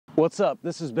What's up?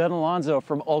 This is Ben Alonzo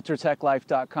from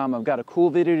ultratechlife.com. I've got a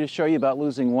cool video to show you about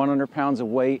losing 100 pounds of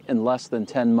weight in less than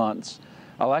 10 months.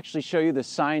 I'll actually show you the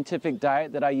scientific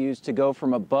diet that I use to go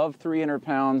from above 300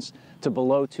 pounds to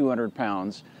below 200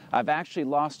 pounds. I've actually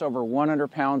lost over 100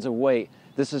 pounds of weight.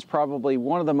 This is probably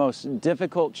one of the most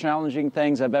difficult, challenging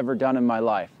things I've ever done in my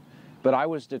life. But I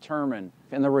was determined,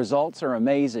 and the results are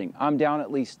amazing. I'm down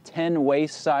at least 10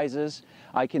 waist sizes.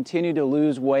 I continue to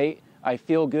lose weight. I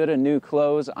feel good in new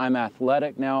clothes. I'm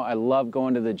athletic now. I love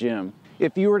going to the gym.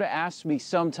 If you were to ask me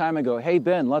some time ago, hey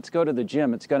Ben, let's go to the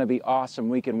gym. It's gonna be awesome.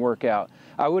 We can work out.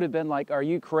 I would have been like, are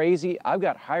you crazy? I've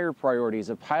got higher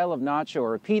priorities. A pile of nacho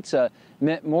or a pizza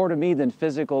meant more to me than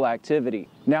physical activity.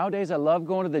 Nowadays, I love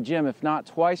going to the gym. If not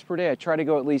twice per day, I try to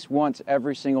go at least once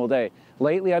every single day.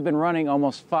 Lately, I've been running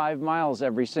almost 5 miles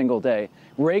every single day.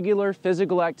 Regular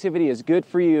physical activity is good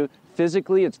for you.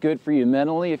 Physically, it's good for you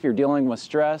mentally if you're dealing with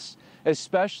stress,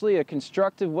 especially a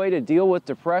constructive way to deal with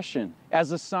depression.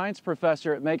 As a science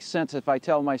professor, it makes sense if I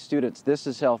tell my students this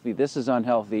is healthy, this is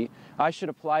unhealthy. I should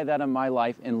apply that in my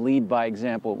life and lead by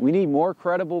example. We need more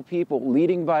credible people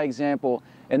leading by example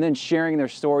and then sharing their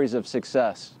stories of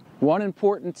success. One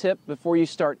important tip before you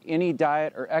start any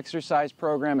diet or exercise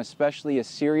program, especially a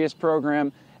serious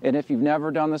program, and if you've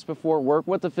never done this before, work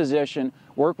with a physician,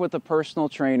 work with a personal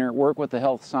trainer, work with a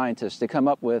health scientist to come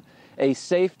up with a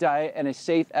safe diet and a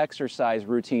safe exercise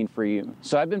routine for you.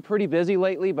 So I've been pretty busy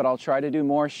lately, but I'll try to do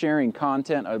more sharing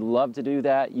content. I'd love to do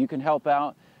that. You can help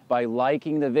out by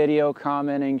liking the video,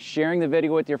 commenting, sharing the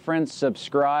video with your friends,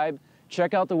 subscribe.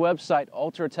 Check out the website,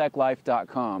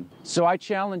 ultratechlife.com. So I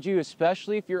challenge you,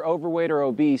 especially if you're overweight or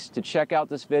obese, to check out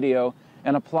this video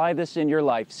and apply this in your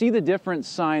life. See the difference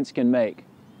science can make.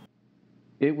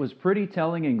 It was pretty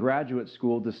telling in graduate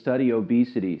school to study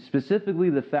obesity,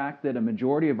 specifically the fact that a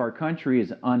majority of our country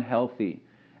is unhealthy.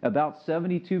 About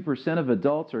 72% of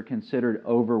adults are considered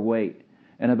overweight,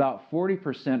 and about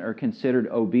 40% are considered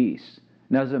obese.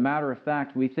 Now, as a matter of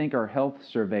fact, we think our health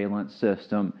surveillance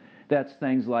system, that's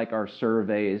things like our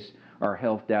surveys, our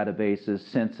health databases,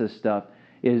 census stuff,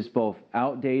 is both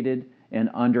outdated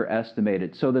and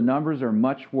underestimated. So the numbers are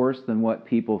much worse than what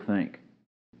people think.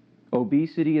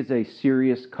 Obesity is a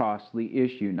serious, costly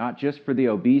issue, not just for the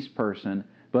obese person,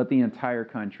 but the entire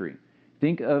country.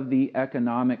 Think of the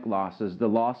economic losses, the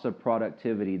loss of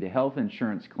productivity, the health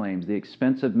insurance claims, the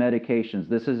expensive medications.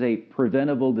 This is a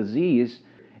preventable disease.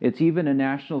 It's even a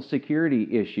national security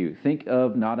issue. Think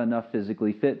of not enough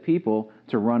physically fit people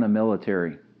to run a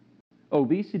military.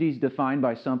 Obesity is defined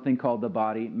by something called the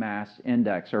body mass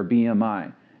index, or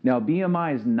BMI. Now,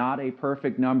 BMI is not a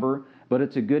perfect number, but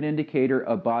it's a good indicator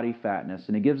of body fatness,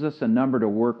 and it gives us a number to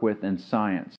work with in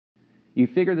science. You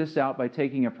figure this out by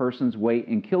taking a person's weight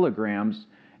in kilograms,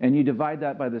 and you divide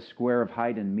that by the square of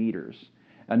height in meters.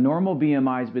 A normal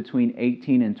BMI is between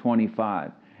 18 and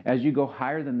 25. As you go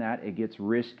higher than that, it gets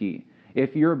risky.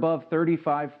 If you're above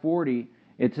 35, 40,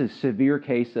 it's a severe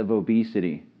case of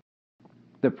obesity.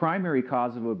 The primary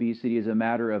cause of obesity is a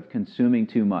matter of consuming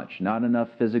too much, not enough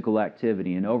physical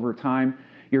activity, and over time,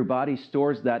 your body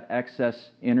stores that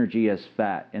excess energy as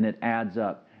fat, and it adds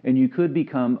up, and you could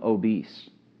become obese.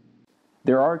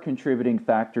 There are contributing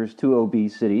factors to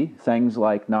obesity, things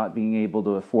like not being able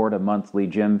to afford a monthly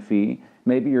gym fee.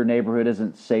 Maybe your neighborhood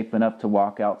isn't safe enough to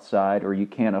walk outside, or you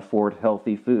can't afford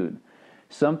healthy food.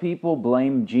 Some people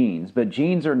blame genes, but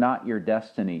genes are not your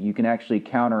destiny. You can actually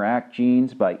counteract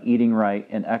genes by eating right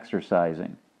and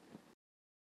exercising.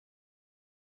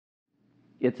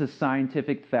 It's a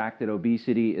scientific fact that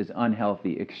obesity is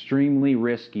unhealthy, extremely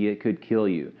risky. It could kill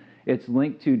you. It's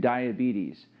linked to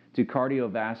diabetes, to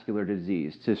cardiovascular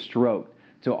disease, to stroke,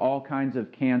 to all kinds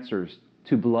of cancers,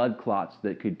 to blood clots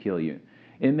that could kill you.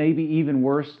 It may be even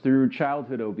worse through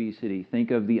childhood obesity. Think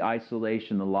of the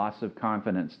isolation, the loss of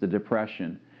confidence, the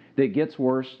depression that gets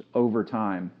worse over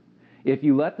time. If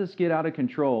you let this get out of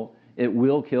control, it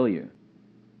will kill you.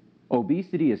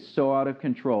 Obesity is so out of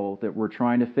control that we're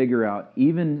trying to figure out,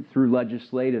 even through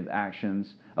legislative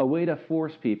actions, a way to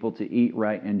force people to eat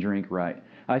right and drink right.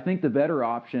 I think the better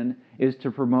option is to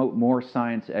promote more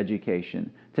science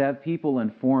education, to have people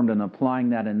informed and applying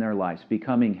that in their lives,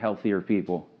 becoming healthier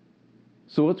people.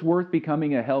 So it's worth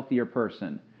becoming a healthier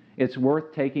person. It's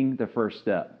worth taking the first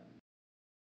step.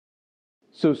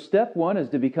 So step one is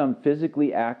to become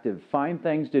physically active. Find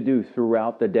things to do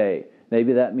throughout the day.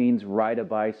 Maybe that means ride a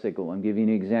bicycle. I'm giving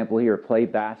you an example here. Play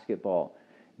basketball.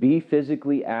 Be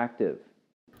physically active.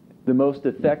 The most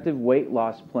effective weight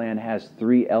loss plan has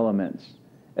 3 elements: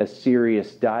 a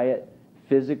serious diet,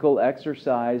 physical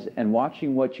exercise, and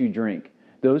watching what you drink.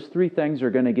 Those 3 things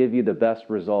are going to give you the best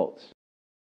results.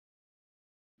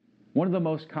 One of the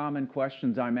most common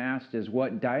questions I'm asked is,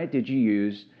 what diet did you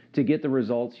use to get the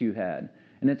results you had?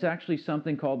 And it's actually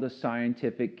something called the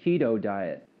scientific keto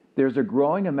diet. There's a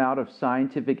growing amount of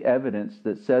scientific evidence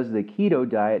that says the keto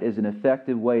diet is an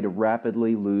effective way to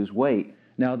rapidly lose weight.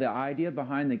 Now, the idea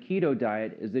behind the keto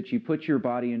diet is that you put your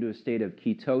body into a state of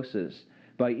ketosis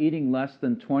by eating less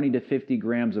than 20 to 50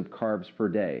 grams of carbs per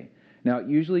day. Now, it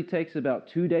usually takes about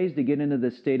 2 days to get into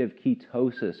the state of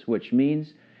ketosis, which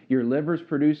means your liver's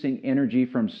producing energy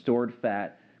from stored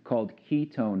fat called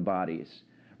ketone bodies.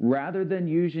 Rather than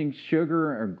using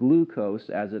sugar or glucose,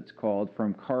 as it's called,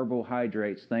 from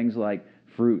carbohydrates, things like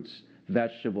fruits,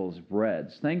 vegetables,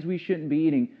 breads, things we shouldn't be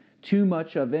eating too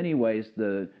much of anyways,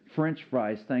 the French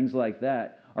fries, things like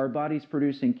that, our body's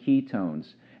producing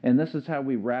ketones. And this is how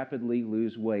we rapidly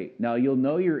lose weight. Now, you'll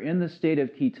know you're in the state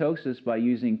of ketosis by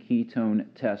using ketone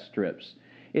test strips.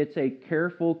 It's a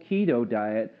careful keto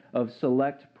diet of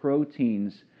select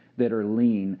proteins that are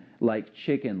lean, like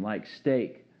chicken, like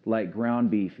steak, like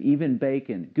ground beef, even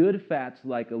bacon, good fats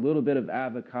like a little bit of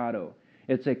avocado.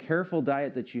 It's a careful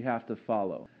diet that you have to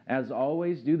follow. As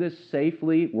always, do this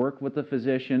safely, work with a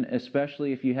physician,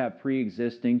 especially if you have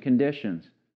pre-existing conditions.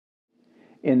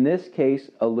 In this case,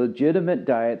 a legitimate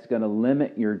diet is going to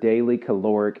limit your daily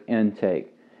caloric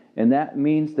intake. And that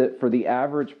means that for the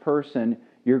average person,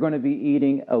 you're going to be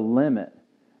eating a limit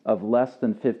of less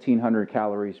than 1,500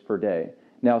 calories per day.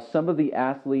 Now, some of the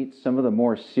athletes, some of the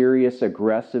more serious,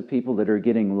 aggressive people that are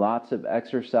getting lots of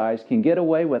exercise can get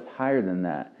away with higher than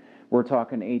that. We're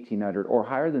talking 1,800 or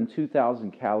higher than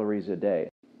 2,000 calories a day.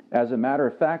 As a matter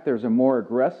of fact, there's a more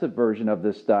aggressive version of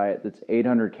this diet that's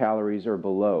 800 calories or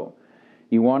below.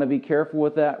 You want to be careful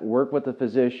with that. Work with a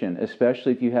physician,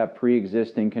 especially if you have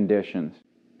pre-existing conditions.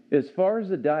 As far as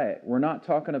the diet, we're not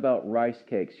talking about rice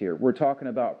cakes here. We're talking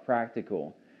about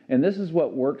practical. And this is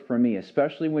what worked for me,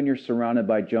 especially when you're surrounded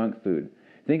by junk food.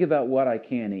 Think about what I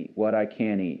can eat, what I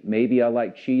can't eat. Maybe I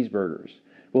like cheeseburgers.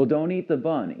 Well, don't eat the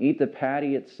bun. Eat the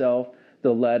patty itself,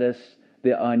 the lettuce,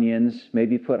 the onions,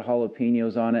 maybe put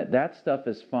jalapenos on it. That stuff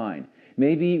is fine.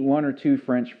 Maybe eat 1 or 2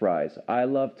 French fries. I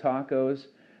love tacos.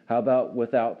 How about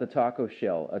without the taco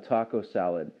shell, a taco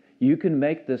salad? You can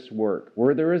make this work.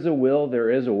 Where there is a will, there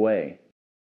is a way.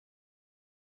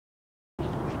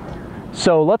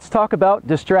 So let's talk about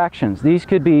distractions. These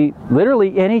could be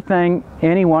literally anything,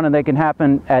 anyone, and they can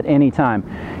happen at any time.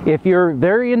 If you're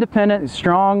very independent,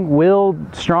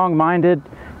 strong-willed, strong-minded,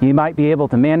 you might be able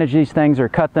to manage these things or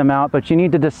cut them out, but you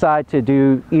need to decide to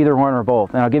do either one or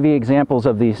both. And I'll give you examples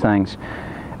of these things.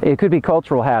 It could be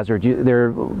cultural hazard.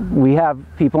 We have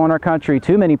people in our country,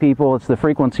 too many people, it's the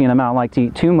frequency and amount, like to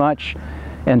eat too much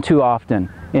and too often.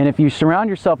 And if you surround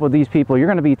yourself with these people, you're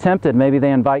going to be tempted. Maybe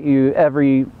they invite you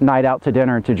every night out to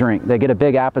dinner to drink. They get a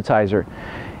big appetizer.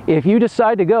 If you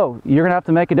decide to go, you're going to have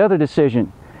to make another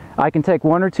decision. I can take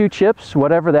 1 or 2 chips,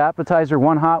 whatever the appetizer,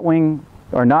 1 hot wing,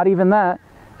 or not even that.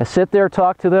 I sit there,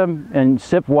 talk to them, and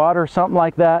sip water, something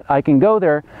like that. I can go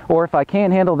there. Or if I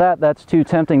can't handle that, that's too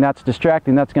tempting, that's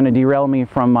distracting, that's going to derail me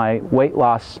from my weight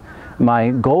loss, my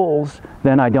goals,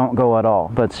 then I don't go at all.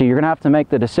 But so you're going to have to make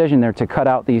the decision there to cut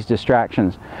out these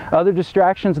distractions. Other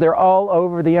distractions, they're all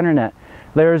over the internet.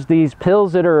 There's these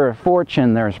pills that are a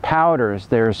fortune, there's powders,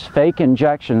 there's fake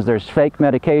injections, there's fake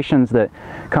medications that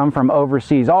come from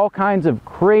overseas, all kinds of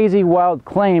crazy wild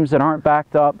claims that aren't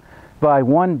backed up by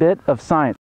one bit of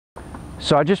science.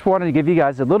 So I just wanted to give you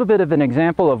guys a little bit of an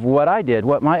example of what I did,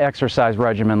 what my exercise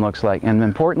regimen looks like. And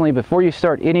importantly, before you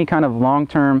start any kind of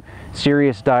long-term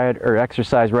serious diet or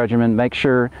exercise regimen, make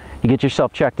sure you get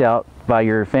yourself checked out by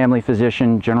your family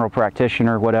physician, general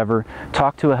practitioner, whatever.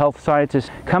 Talk to a health scientist.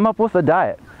 Come up with a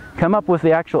diet. Come up with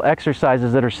the actual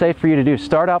exercises that are safe for you to do.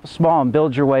 Start out small and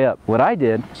build your way up. What I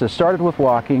did is I started with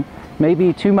walking,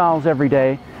 maybe 2 miles every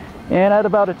day, and at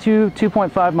about a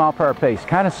 2.5 mile per hour pace.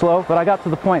 Kind of slow, but I got to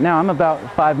the point now I'm about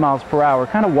 5 miles per hour,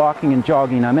 kind of walking and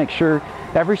jogging. I make sure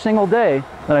every single day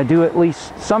that I do at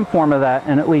least some form of that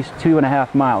and at least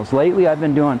 2.5 miles. Lately I've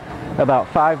been doing about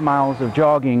 5 miles of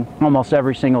jogging almost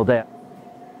every single day.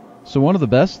 So one of the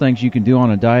best things you can do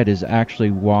on a diet is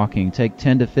actually walking. Take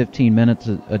 10 to 15 minutes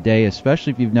a day,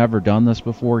 especially if you've never done this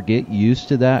before. Get used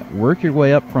to that. Work your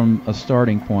way up from a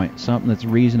starting point, something that's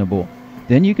reasonable.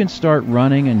 Then you can start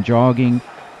running and jogging,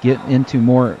 get into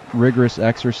more rigorous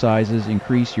exercises,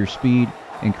 increase your speed,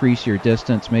 increase your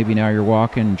distance. Maybe now you're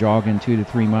walking and jogging 2 to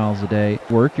 3 miles a day.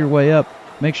 Work your way up.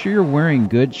 Make sure you're wearing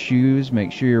good shoes.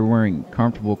 Make sure you're wearing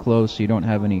comfortable clothes so you don't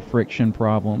have any friction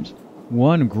problems.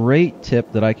 One great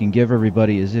tip that I can give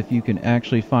everybody is if you can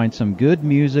actually find some good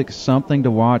music, something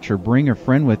to watch, or bring a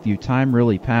friend with you, time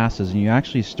really passes and you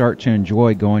actually start to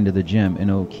enjoy going to the gym, and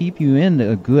it'll keep you in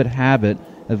a good habit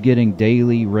of getting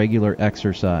daily, regular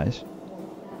exercise.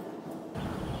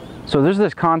 So there's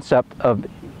this concept of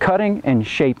cutting and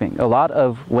shaping. A lot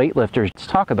of weightlifters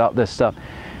talk about this stuff.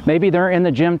 Maybe they're in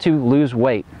the gym to lose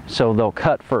weight, so they'll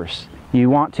cut first. You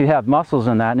want to have muscles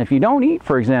in that, and if you don't eat,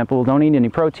 for example, don't eat any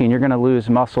protein, you're going to lose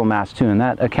muscle mass too, and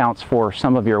that accounts for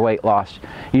some of your weight loss.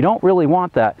 You don't really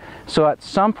want that. So at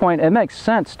some point, it makes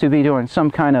sense to be doing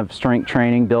some kind of strength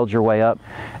training, build your way up,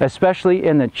 especially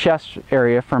in the chest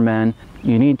area for men.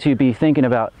 You need to be thinking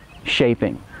about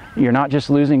shaping. You're not just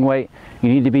losing weight, you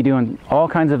need to be doing all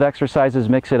kinds of exercises,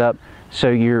 mix it up, so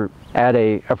you're at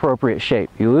a appropriate shape.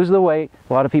 You lose the weight,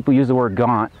 a lot of people use the word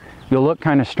gaunt, you'll look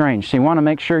kind of strange. So you want to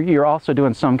make sure you're also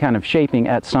doing some kind of shaping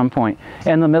at some point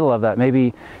in the middle of that.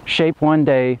 Maybe shape one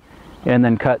day and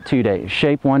then cut 2 days.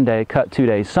 Shape one day, cut 2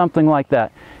 days, something like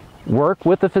that. Work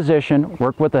with the physician,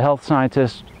 work with the health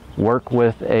scientist, work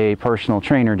with a personal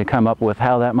trainer to come up with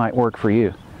how that might work for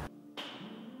you.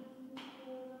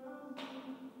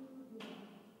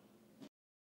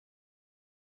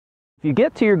 If you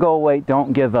get to your goal weight,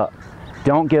 don't give up.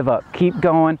 Don't give up. Keep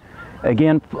going.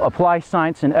 Again, apply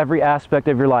science in every aspect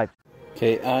of your life.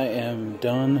 Okay, I am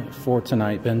done for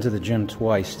tonight. Been to the gym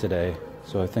twice today,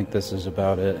 so I think this is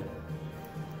about it.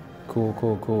 Cool,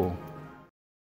 cool, cool.